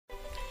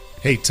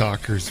Hey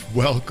talkers,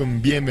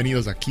 welcome,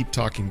 bienvenidos a Keep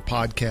Talking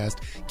Podcast.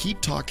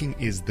 Keep Talking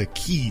is the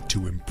key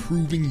to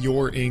improving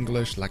your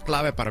English, la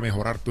clave para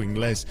mejorar tu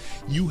inglés.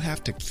 You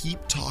have to keep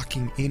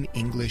talking in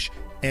English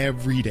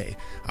every day.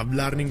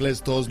 Hablar en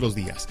inglés todos los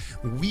días.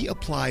 We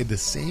apply the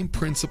same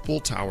principle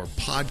to our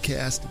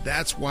podcast.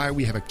 That's why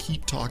we have a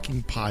Keep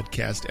Talking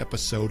Podcast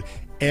episode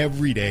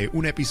every day.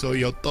 Un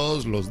episodio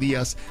todos los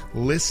días.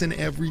 Listen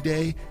every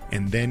day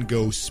and then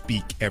go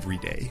speak every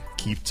day.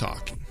 Keep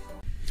talking.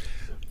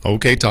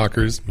 Ok,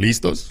 talkers,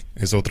 ¿listos?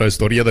 Es otra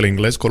historia del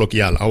inglés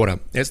coloquial. Ahora,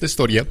 esta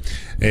historia,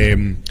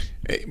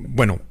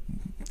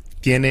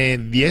 tiene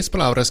 10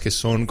 palabras que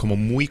son como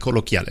muy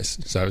coloquiales,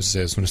 ¿sabes?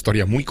 Es una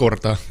historia muy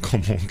corta,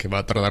 como que va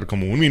a tardar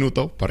como un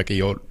minuto para que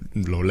yo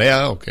lo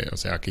lea,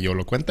 que yo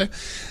lo cuente.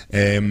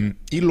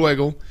 Y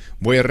luego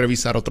voy a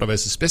revisar otra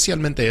vez,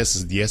 especialmente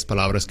esas 10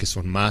 palabras que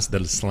son más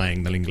del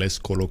slang, del inglés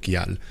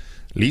coloquial.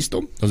 ¿Listo?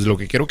 Entonces lo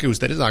que quiero que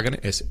ustedes hagan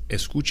es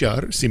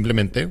escuchar.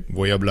 Simplemente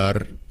voy a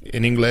hablar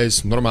en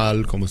inglés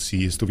normal, como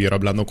si estuviera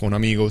hablando con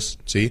amigos,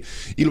 ¿sí?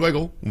 Y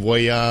luego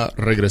voy a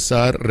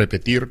regresar,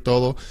 repetir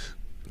todo,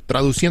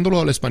 traduciéndolo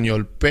al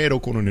español,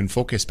 pero con un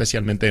enfoque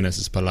especialmente en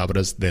esas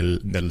palabras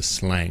del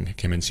slang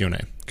que mencioné,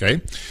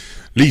 ¿ok?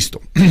 Listo.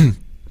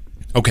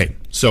 Okay,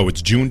 so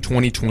it's June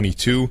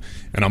 2022,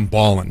 and I'm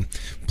balling.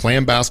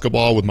 Playing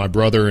basketball with my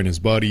brother and his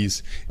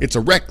buddies. It's a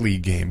rec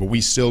league game, but we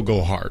still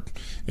go hard.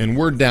 And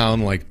we're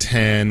down like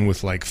 10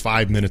 with like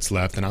 5 minutes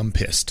left, and I'm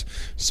pissed.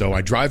 So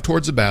I drive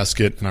towards the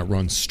basket, and I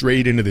run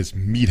straight into this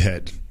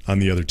meathead on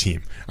the other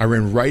team. I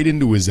ran right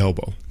into his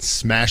elbow,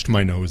 smashed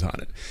my nose on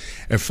it.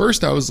 At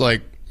first, I was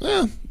like,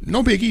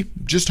 no biggie,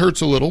 just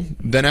hurts a little.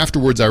 Then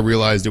afterwards, I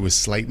realized it was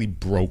slightly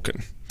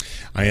broken.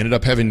 I ended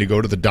up having to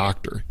go to the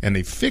doctor, and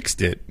they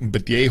fixed it,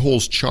 but the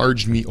a-holes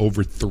charged me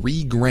over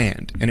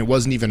 $3,000, and it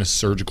wasn't even a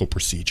surgical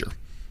procedure.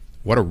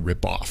 What a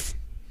ripoff.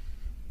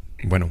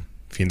 Bueno,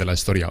 fin de la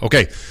historia.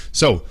 Okay,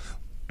 so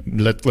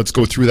let's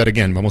go through that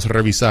again. Vamos a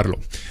revisarlo.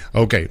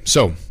 Okay,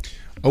 so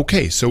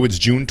it's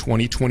June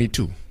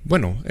 2022.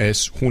 Bueno,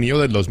 es junio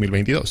del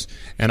 2022.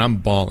 And I'm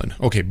balling.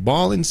 Okay,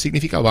 balling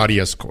significa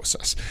varias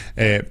cosas.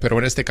 Pero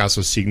en este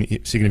caso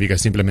significa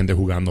simplemente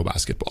jugando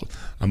basketball.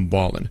 I'm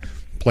balling.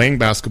 Playing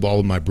basketball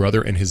with my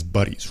brother and his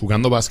buddies.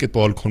 Jugando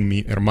basketball con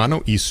mi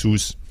hermano y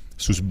sus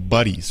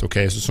buddies.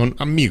 Okay, esos son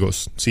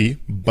amigos. ¿Sí?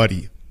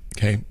 Buddy.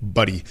 Okay,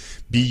 buddy.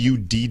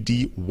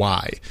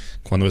 B-U-D-D-Y.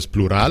 Cuando es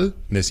plural,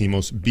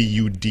 decimos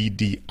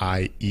B-U-D-D-I-E-S.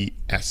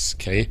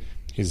 Okay?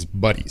 His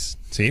buddies.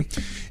 ¿Sí?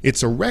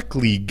 It's a rec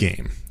league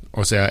game.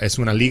 O sea, es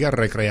una liga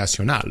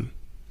recreacional.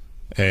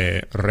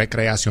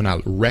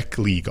 Rec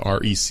league,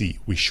 R-E-C.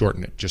 We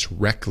shorten it, just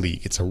rec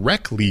league. It's a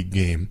rec league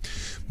game,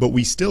 but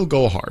we still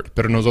go hard.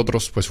 Pero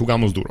nosotros, pues,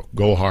 jugamos duro.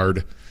 Go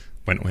hard.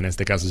 Bueno, en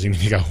este caso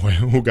significa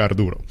jugar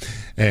duro.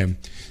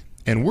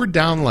 And we're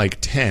down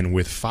like 10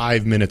 with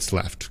 5 minutes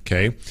left,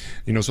 okay?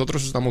 Y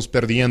nosotros estamos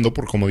perdiendo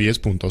por como 10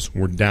 puntos.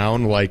 We're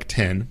down like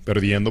 10,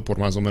 perdiendo por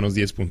más o menos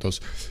 10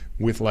 puntos,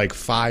 with like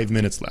 5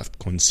 minutes left.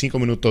 Con 5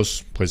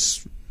 minutos,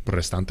 pues,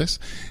 restantes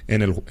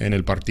en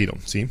el partido,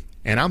 ¿sí?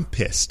 And I'm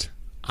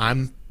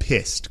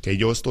pissed, que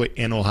yo estoy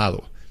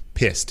enojado.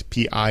 Pissed,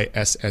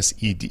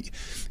 P-I-S-S-E-D.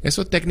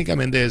 Eso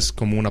técnicamente es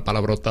como una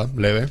palabrota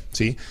leve,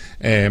 ¿sí?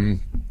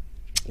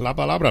 La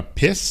palabra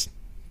piss,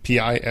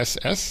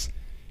 P-I-S-S,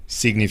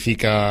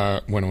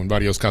 significa, bueno, en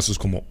varios casos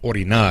como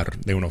orinar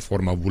de una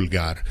forma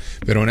vulgar.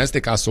 Pero en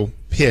este caso,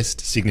 pissed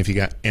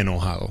significa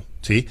enojado,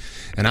 ¿sí?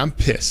 And I'm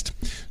pissed.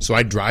 So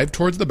I drive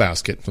towards the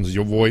basket. Entonces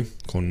yo voy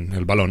con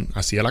el balón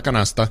hacia la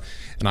canasta,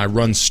 and I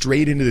run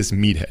straight into this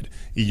meathead.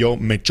 Y yo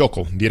me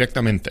choco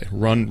directamente.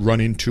 Run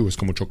into es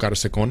como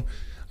chocarse con.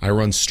 I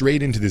run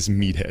straight into this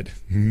meathead.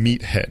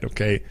 Meathead,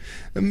 okay?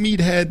 A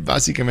meathead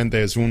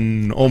básicamente es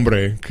un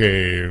hombre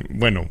que,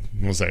 bueno,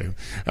 no sé.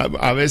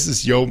 A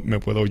veces yo me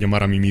puedo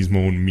llamar a mí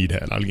mismo un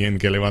meathead. Alguien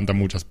que levanta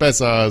muchas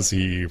pesas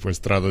y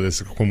pues trata de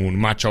ser como un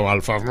macho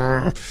alfa.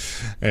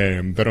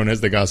 Pero en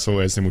este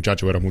caso, ese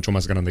muchacho era mucho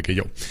más grande que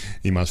yo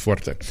y más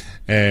fuerte.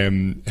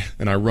 And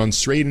I run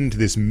straight into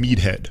this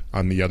meathead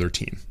on the other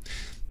team.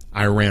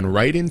 I ran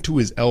right into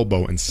his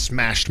elbow and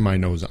smashed my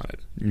nose on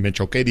it. Me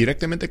choqué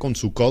directamente con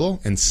su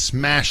codo and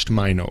smashed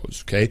my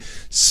nose, okay?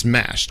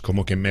 Smashed,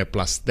 como que me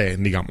aplasté,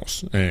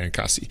 digamos,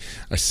 casi.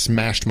 I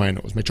smashed my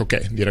nose. Me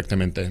choqué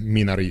directamente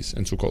mi nariz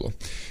en su codo.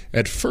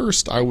 At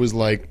first, I was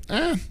like,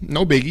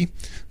 no biggie.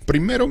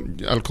 Primero,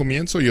 al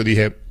comienzo, yo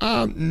dije,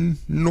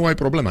 no hay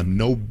problema,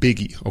 no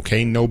biggie,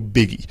 okay? No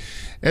biggie.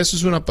 Eso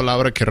es una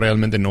palabra que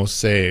realmente no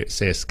se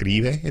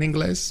escribe en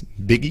inglés.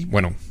 Biggie,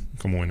 bueno,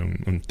 como en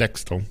un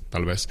texto,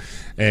 tal vez.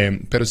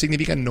 Pero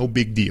significa no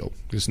big deal.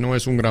 Pues no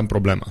es un gran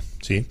problema,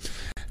 ¿sí?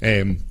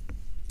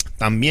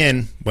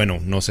 También, bueno,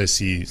 no sé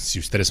si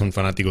ustedes son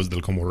fanáticos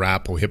del como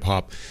rap o hip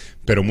hop,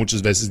 pero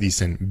muchas veces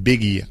dicen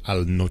Biggie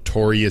al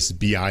Notorious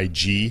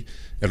B.I.G.,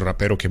 el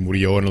rapero que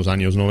murió en los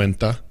años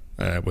 90.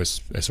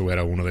 Pues eso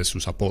era uno de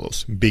sus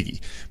apodos, Biggie.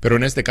 Pero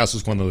en este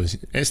caso,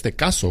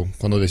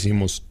 cuando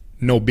decimos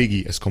no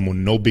biggie, es como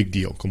no big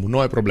deal, como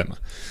no hay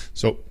problema.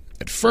 So,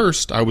 At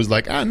first, I was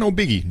like, no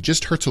biggie,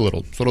 just hurts a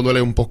little, solo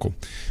duele un poco.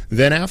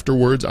 Then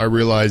afterwards, I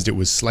realized it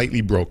was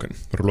slightly broken.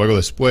 Pero luego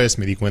después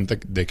me di cuenta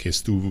de que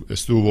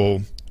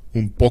estuvo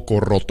un poco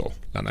roto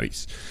la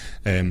nariz.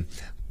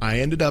 I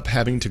ended up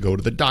having to go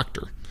to the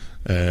doctor.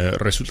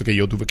 Resulta que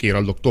yo tuve que ir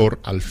al doctor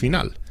al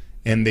final.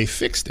 And they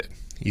fixed it.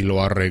 Y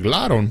lo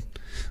arreglaron.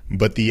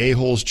 But the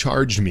a-holes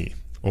charged me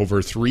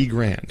over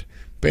 $3,000.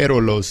 Pero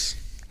los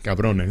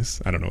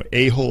cabrones, I don't know,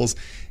 a-holes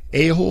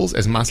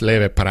es más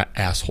leve para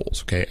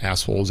assholes, ¿ok?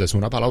 Assholes es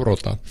una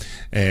palabrota,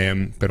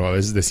 pero a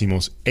veces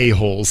decimos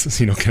a-holes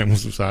si no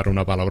queremos usar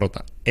una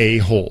palabrota.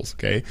 A-holes,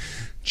 ¿ok?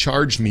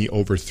 Charged me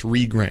over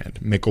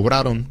 $3,000. Me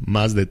cobraron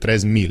más de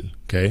 3,000,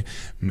 ¿ok?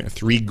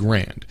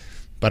 $3,000.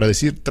 Para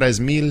decir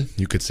 3,000,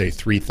 you could say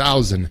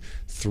 3,000,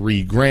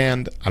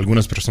 $3,000.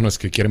 Algunas personas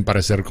que quieren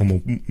parecer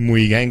como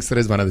muy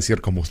gangsters van a decir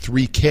como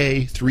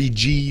 3K,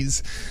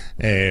 3Gs,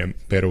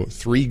 pero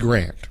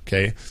 $3,000,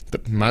 ¿ok?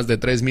 Más de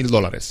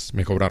 $3,000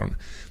 me cobraron.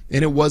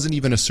 And it wasn't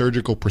even a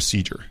surgical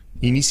procedure.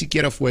 Y ni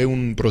siquiera fue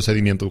un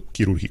procedimiento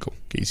quirúrgico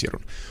que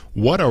hicieron.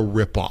 What a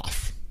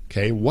rip-off,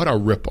 ¿ok? What a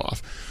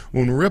rip-off.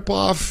 Un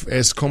rip-off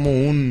es como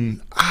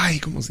un...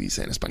 ¿cómo se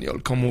dice en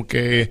español? Como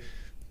que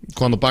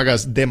cuando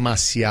pagas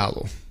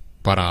demasiado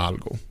para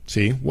algo,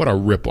 ¿sí? What a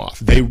rip-off.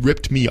 They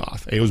ripped me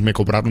off. Ellos me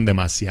cobraron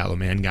demasiado,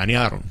 me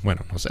engañaron.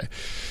 Bueno, no sé.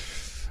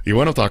 Y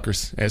bueno,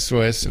 talkers,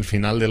 eso es el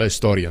final de la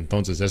historia.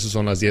 Entonces, esas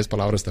son las 10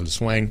 palabras del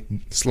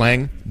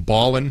slang.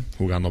 Ballin',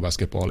 jugando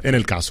básquetbol. En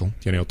el caso,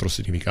 tiene otros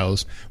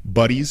significados.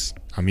 Buddies,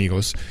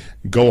 amigos.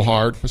 Go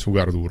hard, es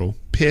jugar duro.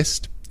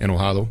 Pissed,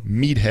 enojado.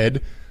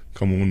 Meathead,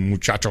 como un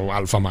muchacho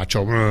alfa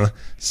macho.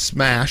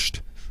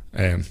 Smashed.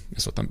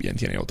 Eso también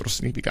tiene otros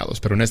significados.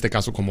 Pero en este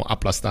caso, como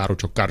aplastar o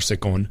chocarse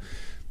con.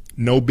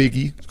 No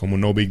biggie, como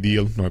no big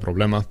deal, no hay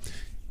problema.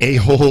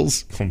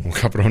 A-holes, como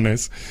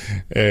cabrones.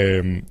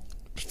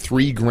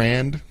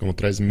 $3,000, como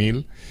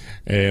 $3,000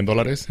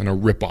 dólares. And a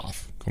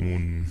rip-off, como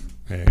un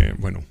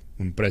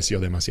precio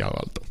demasiado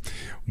alto.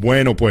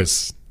 Bueno,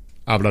 pues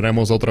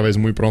hablaremos otra vez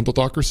muy pronto,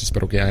 talkers.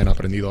 Espero que hayan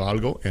aprendido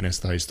algo en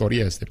esta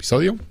historia, este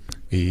episodio.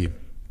 Y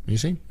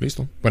sí,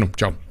 listo. Bueno,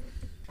 chao.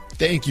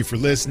 Thank you for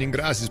listening.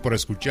 Gracias por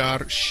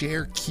escuchar.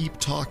 Share Keep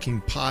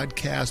Talking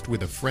podcast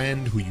with a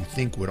friend who you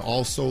think would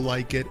also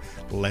like it.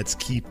 Let's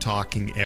keep talking.